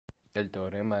El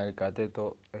teorema del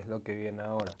cateto es lo que viene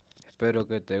ahora. Espero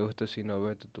que te guste si no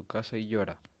vete a tu casa y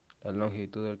llora. La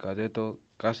longitud del cateto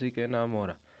casi que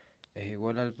enamora. Es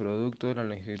igual al producto de la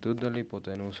longitud de la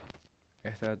hipotenusa.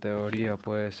 Esta teoría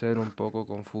puede ser un poco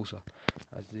confusa,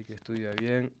 así que estudia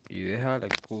bien y deja la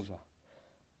excusa.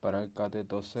 Para el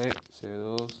cateto C,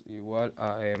 C2 igual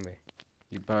a M.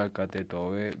 Y para el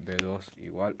cateto B, B2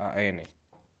 igual a N.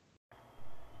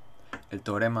 El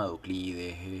teorema de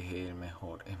Euclides es el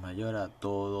mejor, es mayor a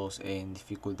todos en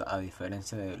dificultad, a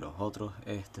diferencia de los otros,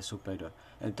 este es superior.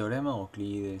 El teorema de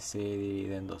Euclides se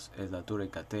divide en dos, es la altura y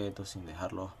cateto sin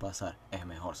dejarlos pasar, es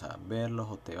mejor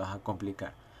saberlos o te vas a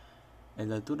complicar. El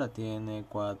de altura tiene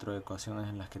cuatro ecuaciones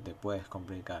en las que te puedes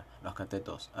complicar. Los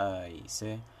catetos A y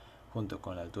C junto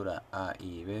con la altura A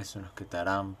y B son los que te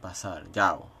harán pasar.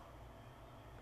 ¡Yao!